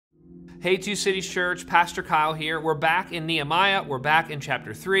Hey, Two Cities Church, Pastor Kyle here. We're back in Nehemiah. We're back in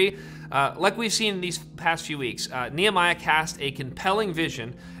chapter 3. Like we've seen these past few weeks, Nehemiah cast a compelling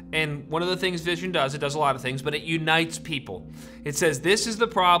vision. And one of the things vision does, it does a lot of things, but it unites people. It says, this is the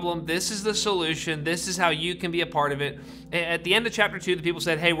problem, this is the solution, this is how you can be a part of it. At the end of chapter 2, the people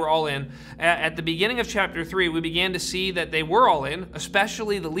said, hey, we're all in. At the beginning of chapter 3, we began to see that they were all in,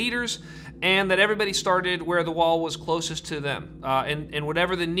 especially the leaders, and that everybody started where the wall was closest to them. And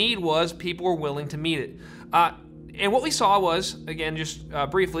whatever the need was, people were willing to meet it. And what we saw was, again, just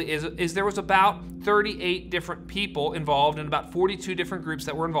briefly, is there was about 38 different people involved and about 42 different groups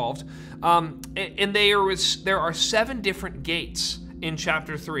that were involved. And there are 7 different gates in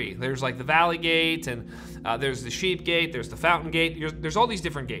chapter 3. There's like the Valley Gate, and there's the Sheep Gate, there's the Fountain Gate, there's all these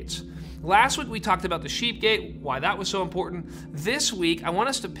different gates. Last week we talked about the Sheep Gate, why that was so important. This week I want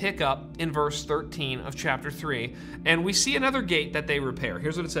us to pick up in verse 13 of chapter 3, and we see another gate that they repair.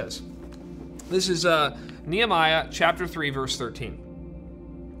 Here's what it says. This is Nehemiah chapter 3, verse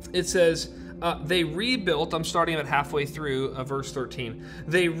 13. It says, they rebuilt, I'm starting at halfway through verse 13.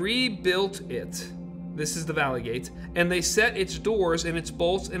 They rebuilt it. This is the Valley Gate. And they set its doors and its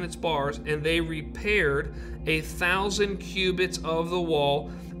bolts and its bars, and they repaired 1,000 cubits of the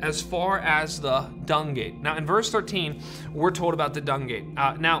wall as far as the Dung Gate. Now, in verse 13, we're told about the Dung Gate.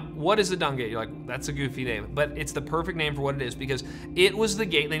 Now, what is the Dung Gate? You're like, that's a goofy name, but it's the perfect name for what it is, because it was the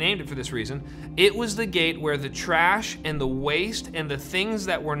gate, they named it for this reason, it was the gate where the trash and the waste and the things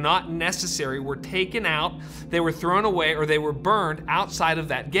that were not necessary were taken out, they were thrown away, or they were burned outside of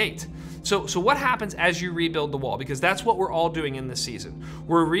that gate. So what happens as you rebuild the wall? Because that's what we're all doing in this season.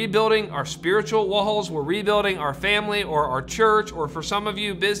 We're rebuilding our spiritual walls, we're rebuilding our family or our church, or for some of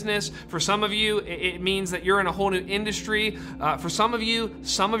you, business. For some of you, it means that you're in a whole new industry. For some of you,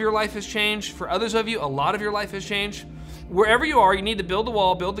 some of your life has changed. For others of you, a lot of your life has changed. Wherever you are, you need to build the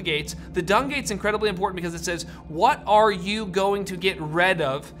wall, build the gates. The Dung Gate's incredibly important because it says, what are you going to get rid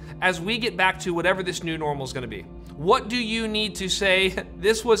of as we get back to whatever this new normal is going to be? What do you need to say,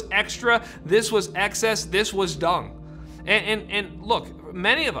 this was extra, this was excess, this was dung? And look,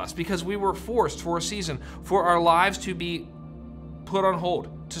 many of us, because we were forced for a season for our lives to be put on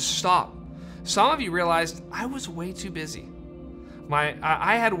hold, to stop. Some of you realized, I was way too busy.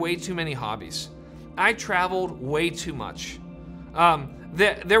 I had way too many hobbies. I traveled way too much.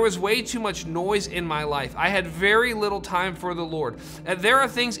 There was way too much noise in my life. I had very little time for the Lord. There are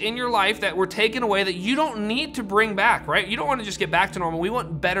things in your life that were taken away that you don't need to bring back, right? You don't want to just get back to normal. We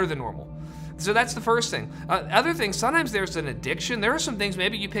want better than normal. So that's the first thing. Other things, sometimes there's an addiction. There are some things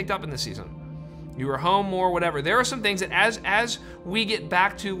maybe you picked up in this season. You were home more, whatever. There are some things that as we get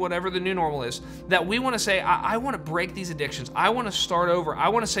back to whatever the new normal is, that we want to say, I want to break these addictions. I want to start over. I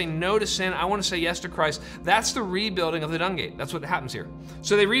want to say no to sin. I want to say yes to Christ. That's the rebuilding of the Dung Gate. That's what happens here.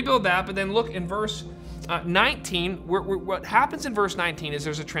 So they rebuild that, but then look in verse 19. What happens in verse 19 is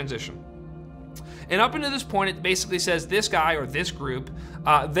there's a transition. And up until this point, it basically says this guy or this group,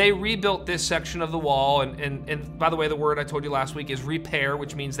 they rebuilt this section of the wall. And by the way, the word I told you last week is repair,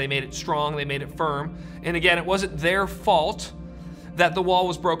 which means they made it strong, they made it firm. And again, it wasn't their fault that the wall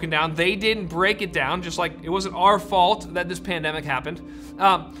was broken down. They didn't break it down, just like it wasn't our fault that this pandemic happened.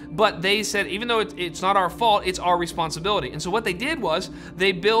 But they said, even though it's not our fault, it's our responsibility. And so what they did was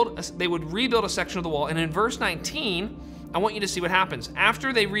they would rebuild a section of the wall. And in verse 19, I want you to see what happens.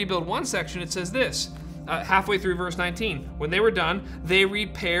 After they rebuild one section, it says this, halfway through verse 19. When they were done, they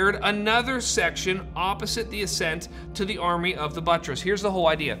repaired another section opposite the ascent to the army of the buttress. Here's the whole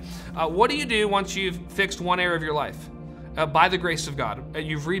idea. What do you do once you've fixed one area of your life? By the grace of God,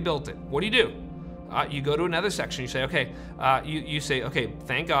 you've rebuilt it. What do? You go to another section. You say, okay, you say, okay,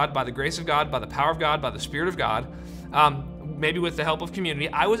 thank God, by the grace of God, by the power of God, by the Spirit of God, maybe with the help of community,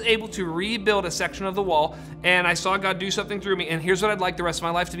 I was able to rebuild a section of the wall, and I saw God do something through me, and here's what I'd like the rest of my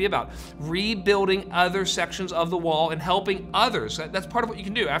life to be about. Rebuilding other sections of the wall and helping others. That's part of what you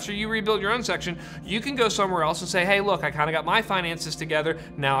can do. After you rebuild your own section, you can go somewhere else and say, hey, look, I kind of got my finances together,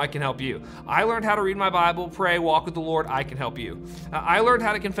 now I can help you. I learned how to read my Bible, pray, walk with the Lord, I can help you. I learned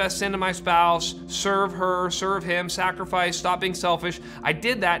how to confess sin to my spouse, serve her, serve him, sacrifice, stop being selfish. I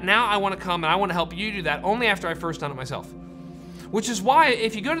did that, now I want to come and I want to help you do that, only after I've first done it myself. Which is why,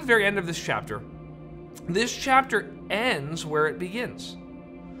 if you go to the very end of this chapter ends where it begins.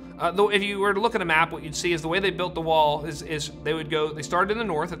 Though if you were to look at a map, what you'd see is the way they built the wall is they started in the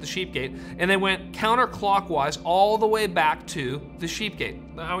north at the Sheep Gate, and they went counterclockwise all the way back to the Sheep Gate.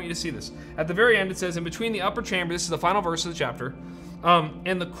 I want you to see this. At the very end, it says, in between the upper chamber, this is the final verse of the chapter,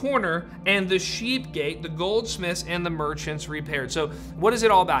 and the corner and the Sheep Gate, the goldsmiths and the merchants repaired. So what is it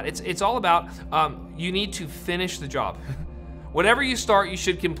all about? It's all about you need to finish the job. Whatever you start, you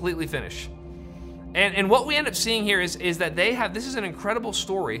should completely finish. And what we end up seeing here is that this is an incredible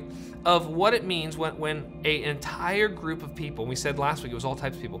story of what it means when an entire group of people, and we said last week it was all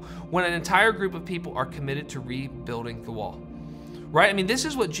types of people, when an entire group of people are committed to rebuilding the wall, right? I mean, this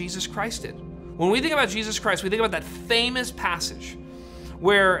is what Jesus Christ did. When we think about Jesus Christ, we think about that famous passage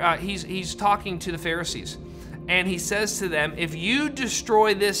where he's talking to the Pharisees, and he says to them, if you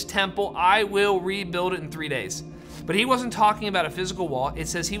destroy this temple, I will rebuild it in 3 days. But he wasn't talking about a physical wall. It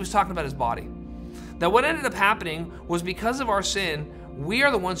says he was talking about his body. Now, what ended up happening was because of our sin, we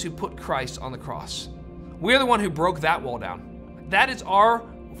are the ones who put Christ on the cross. We are the one who broke that wall down. That is our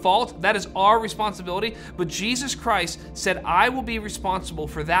fault. That is our responsibility. But Jesus Christ said, I will be responsible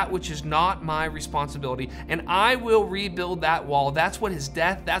for that which is not my responsibility, and I will rebuild that wall. That's what his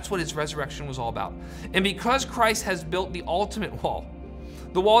death, that's what his resurrection was all about. And because Christ has built the ultimate wall,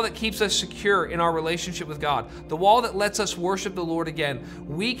 the wall that keeps us secure in our relationship with God, the wall that lets us worship the Lord again,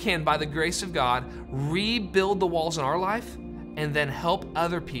 we can, by the grace of God, rebuild the walls in our life and then help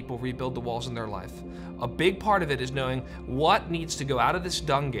other people rebuild the walls in their life. A big part of it is knowing what needs to go out of this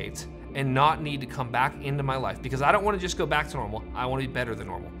dung gate and not need to come back into my life, because I don't want to just go back to normal. I want to be better than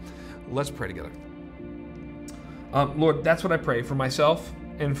normal. Let's pray together. Lord, that's what I pray for myself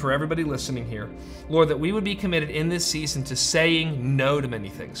and for everybody listening here. Lord, that we would be committed in this season to saying no to many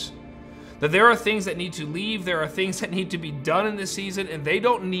things. That there are things that need to leave, there are things that need to be done in this season, and they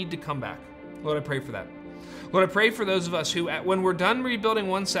don't need to come back. Lord, I pray for that. Lord, I pray for those of us who, when we're done rebuilding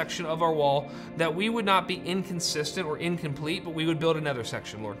one section of our wall, that we would not be inconsistent or incomplete, but we would build another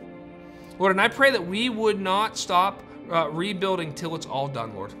section, Lord. Lord, and I pray that we would not stop rebuilding till it's all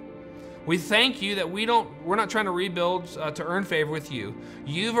done, Lord. We thank you that we're not trying to rebuild to earn favor with you.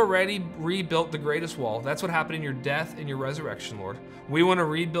 You've already rebuilt the greatest wall. That's what happened in your death and your resurrection, Lord. We want to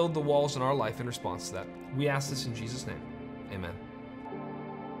rebuild the walls in our life in response to that. We ask this in Jesus' name. Amen.